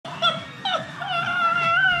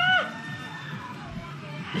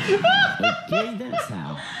Okay, that's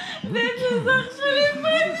how. This is actually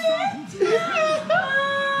funny.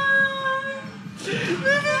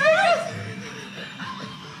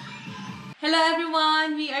 Hello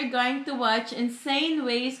everyone, we are going to watch insane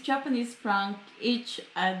ways Japanese prank each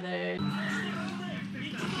other.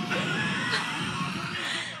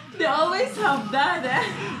 They always have that, eh?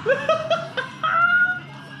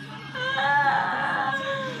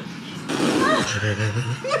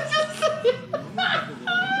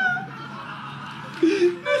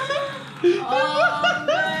 Oh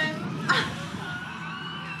man.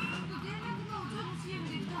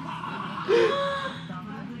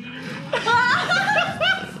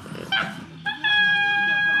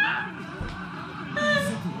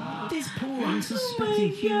 This poor unsuspecting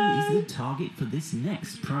human is the target for this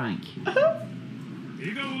next prank.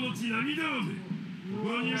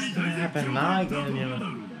 What's gonna happen now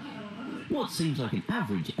again? What seems like an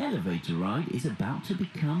average elevator ride is about to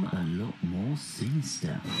become a lot more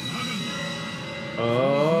sinister.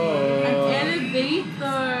 Oh. An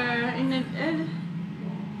elevator in an elevator.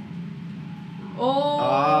 Oh.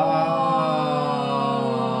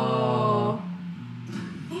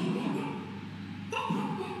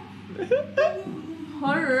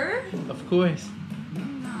 Horror? Of course.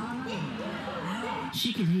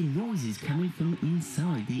 She can hear noises coming from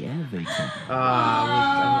inside the elevator.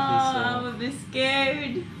 I would be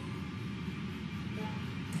scared.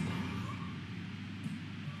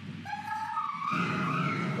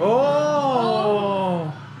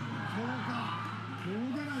 Oh!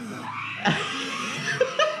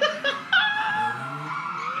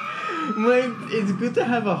 Wait, it's good to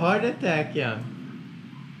have a heart attack, yeah.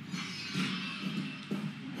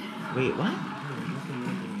 Wait, what?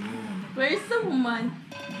 Where's the woman?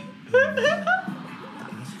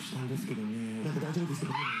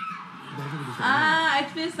 It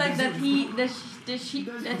feels like that he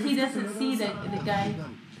doesn't see the guy.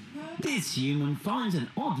 This human finds an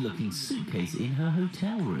odd-looking suitcase in her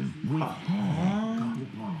hotel room with hair.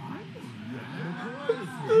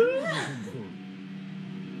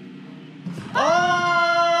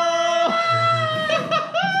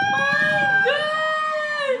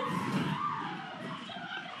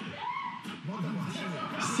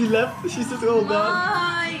 She left. She said, "Oh God."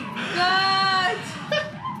 My God!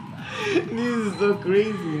 This is so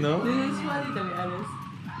crazy, no? This is funny to be honest.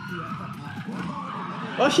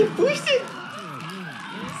 Oh, she pushed it.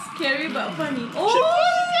 Scary but funny. Oh!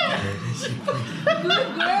 She pushed it. Good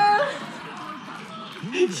girl!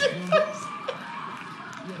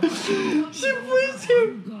 She pushed him.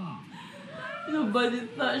 Nobody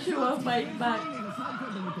thought she would fight back.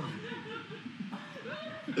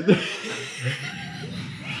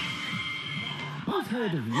 I've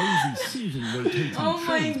heard of lazy Susan rotating Oh my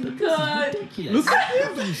trains, but God. this is ridiculous. Look at him.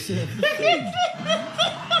 How do you serve the food?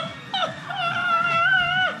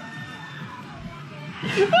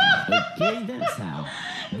 Okay, that's how.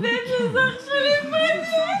 This is actually funny!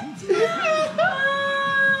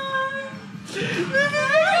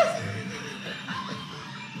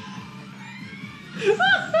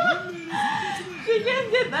 She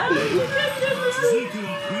can't get out! She can't get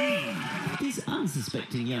out! This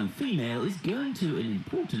unsuspecting young female is going to an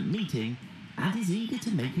important meeting and is eager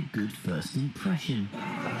to make a good first impression.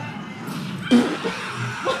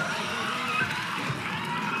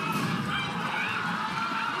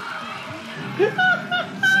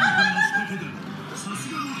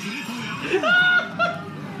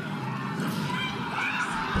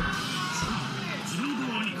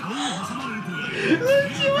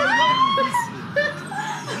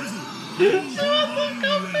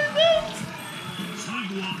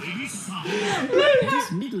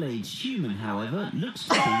 This middle-aged human, however, looks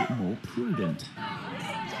to be more prudent.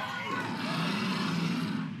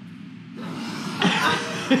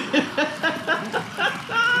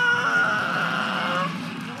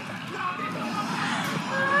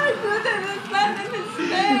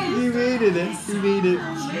 He made it. He made it.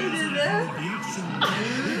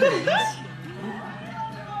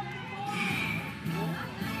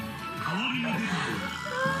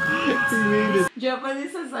 He made it.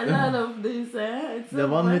 Japanese has a lot of this, eh? It's so The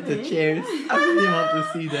one with the funny. chairs. I really want to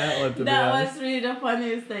see that one. To be That honest. was really the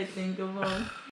funniest I think about.